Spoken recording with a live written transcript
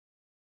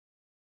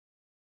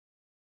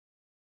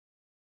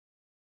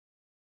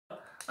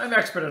I'm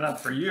expert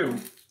enough for you.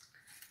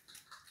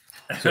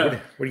 So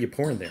what are you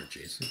pouring there,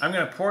 Jason? I'm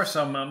going to pour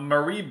some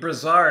Marie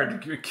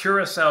Brizard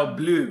Curaçao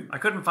Blue. I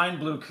couldn't find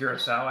Blue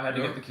Curaçao. I had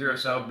to get the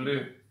Curaçao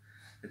Blue.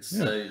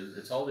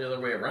 It's all the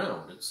other way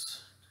around. It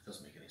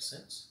doesn't make any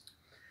sense.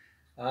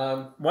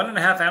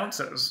 1.5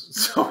 ounces.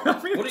 So I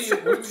mean, what are you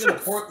going to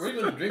pour? What are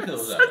you going to drink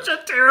those out of? Such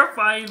a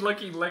terrifying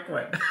looking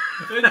liquid.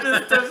 It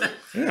just doesn't.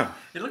 Yeah.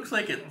 It looks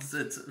like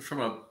it's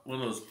from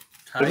one of those.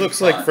 It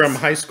looks like from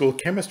high school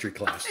chemistry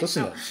class,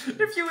 doesn't it?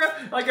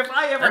 If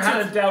I ever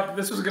had a doubt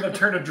this was going to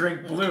turn a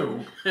drink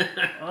blue,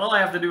 all I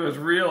have to do is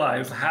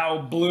realize how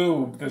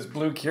blue this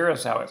Blue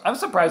Curaçao is. I'm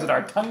surprised that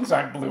our tongues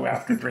aren't blue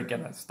after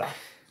drinking this stuff.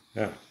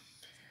 Yeah.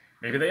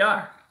 Maybe they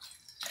are.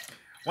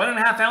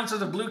 1.5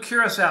 ounces of Blue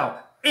Curaçao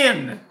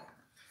in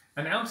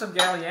 1 ounce of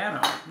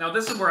Galliano. Now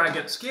this is where I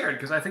get scared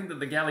because I think that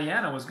the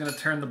Galliano is going to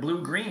turn the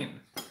blue green,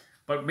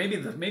 but maybe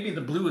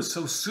the blue is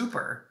so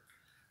super blue.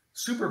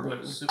 Super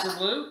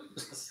blue?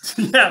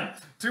 Yeah,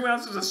 2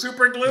 ounces of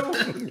super glue.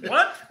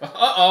 What?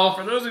 Uh-oh.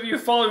 For those of you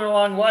following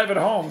along live at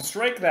home,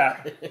 strike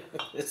that.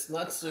 It's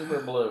not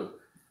super blue.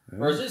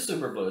 Or is it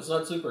super blue? It's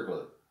not super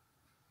glue.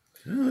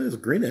 Oh, it's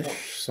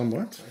greenish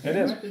somewhat. It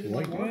is.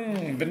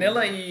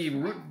 Vanilla-y,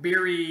 root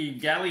beery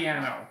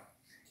Galliano.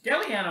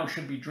 Galliano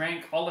should be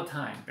drank all the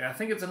time. I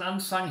think it's an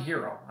unsung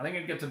hero. I think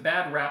it gets a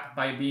bad rap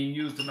by being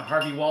used in the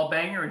Harvey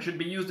Wallbanger and should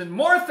be used in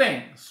more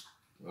things.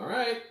 All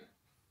right.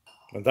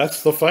 And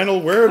that's the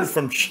final word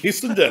from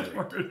Jason Denny.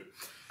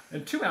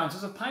 And 2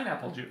 ounces of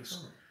pineapple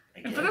juice.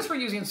 And for this, we're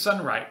using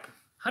Sunripe.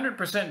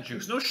 100%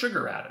 juice, no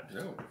sugar added.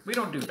 No. We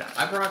don't do that.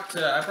 I brought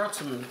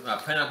some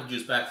pineapple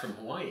juice back from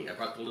Hawaii. I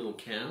brought the little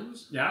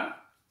cans. Yeah?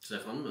 So I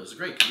found them. It was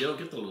great. You don't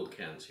get the little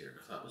cans here.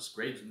 I thought it was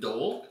great.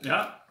 Dole.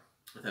 Yeah.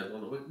 I thought,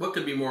 well, what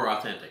could be more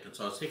authentic? And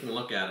so I was taking a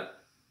look at it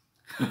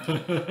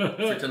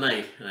for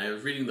tonight, and I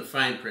was reading the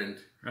fine print.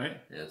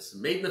 Right. And it's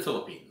made in the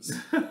Philippines.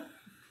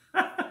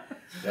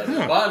 It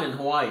was bought in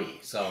Hawaii,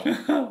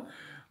 so...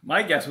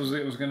 My guess was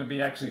it was going to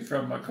be actually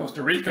from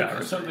Costa Rica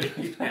or something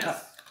like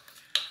that.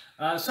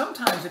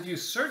 Sometimes if you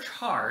search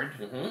hard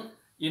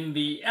in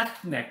the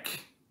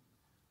ethnic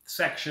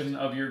section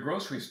of your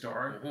grocery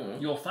store,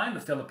 you'll find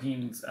the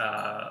Philippines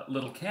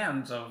little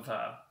cans of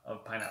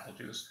pineapple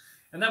juice.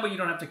 And that way you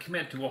don't have to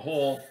commit to a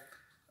whole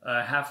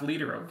half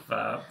liter of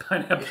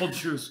pineapple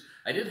juice.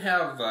 I did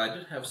have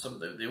some.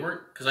 They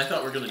weren't, because I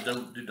thought we were going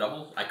to do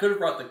double. I could have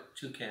brought the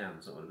 2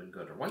 cans. That would have been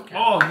good, or 1 can.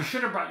 Oh, you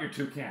should have brought your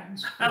 2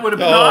 cans. That would have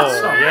been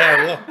awesome.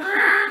 Yeah.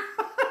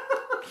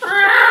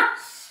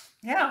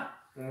 Yeah.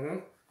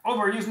 Oh,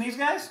 we're using these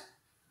guys?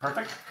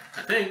 Perfect.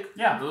 I think.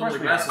 Yeah, those are the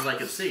glasses I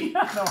could see.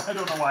 No, I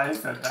don't know why I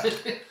said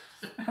that.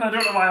 And I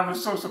don't know why I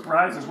was so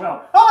surprised as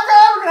well. Oh my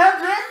God, we're going to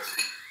have drinks?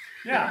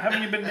 Yeah,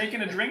 haven't you been making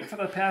a drink for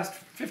the past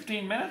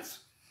 15 minutes?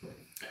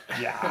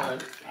 Yeah,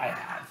 I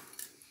have.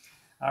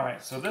 All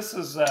right, so this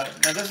is,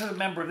 now this is,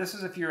 remember, this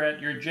is if you're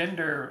at your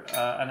gender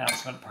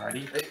announcement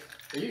party.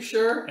 Are you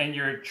sure? And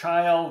your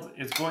child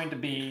is going to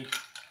be,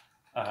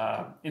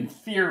 in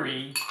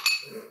theory,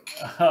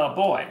 a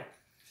boy.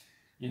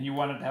 And you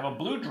wanted to have a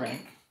blue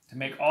drink to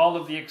make all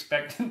of the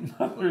expectant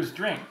mothers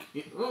drink.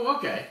 Oh,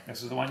 okay.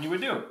 This is the one you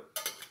would do.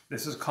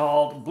 This is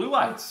called Blue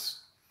Ice,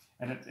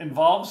 and it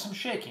involves some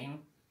shaking.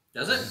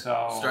 Does it?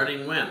 So,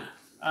 starting when?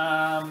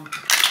 Now!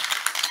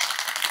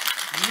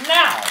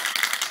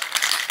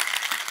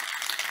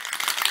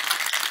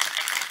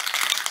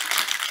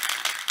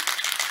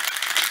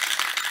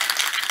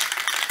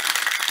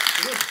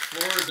 The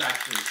floor is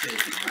actually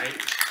shaking,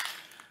 right?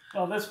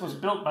 Well, this was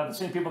built by the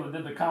same people that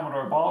did the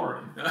Commodore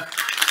Ballroom.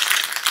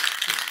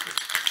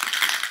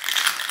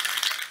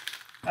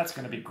 That's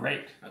going to be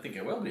great. I think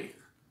it will be.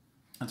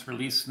 Let's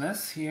release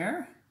this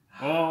here.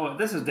 Oh,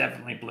 this is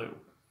definitely blue.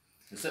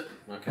 Is it?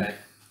 Okay.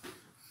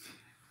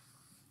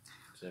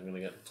 So I'm going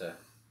to get...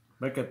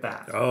 Look at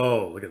that.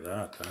 Oh, look at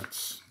that.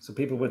 That's... So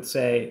people would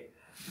say,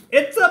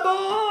 "It's a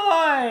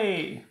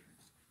boy!"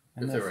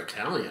 And if they were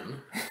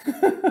Italian.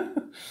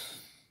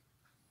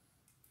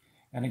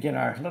 And again,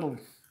 our little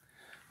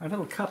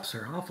cups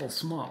are awful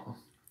small.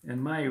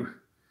 And my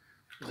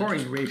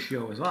pouring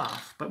ratio is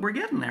off. But we're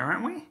getting there,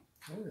 aren't we?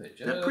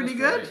 Is that pretty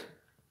good? Right.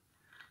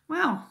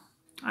 Well,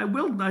 I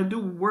do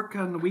work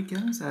on the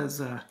weekends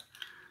as I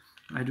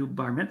do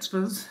bar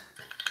mitzvahs,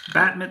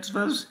 bat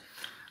mitzvahs.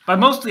 But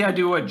mostly I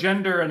do a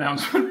gender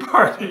announcement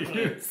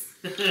party.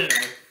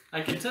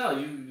 I can tell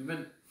you've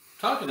been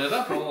talking it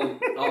up all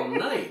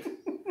night.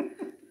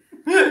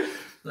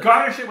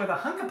 Garnish it with a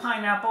hunk of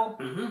pineapple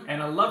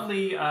and a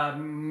lovely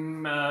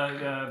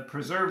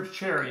preserved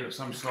cherry of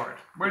some sort.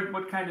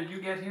 What kind did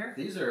you get here?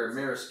 These are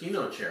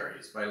maraschino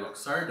cherries by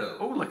Luxardo.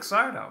 Oh,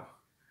 Luxardo.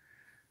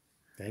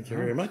 Thank you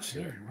very much, sir.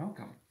 You're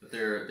welcome. But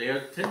they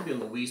tend to be on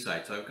the wee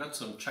side, so I've got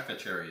some chukka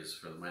cherries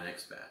for my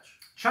next batch.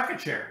 Chukka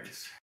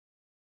cherries.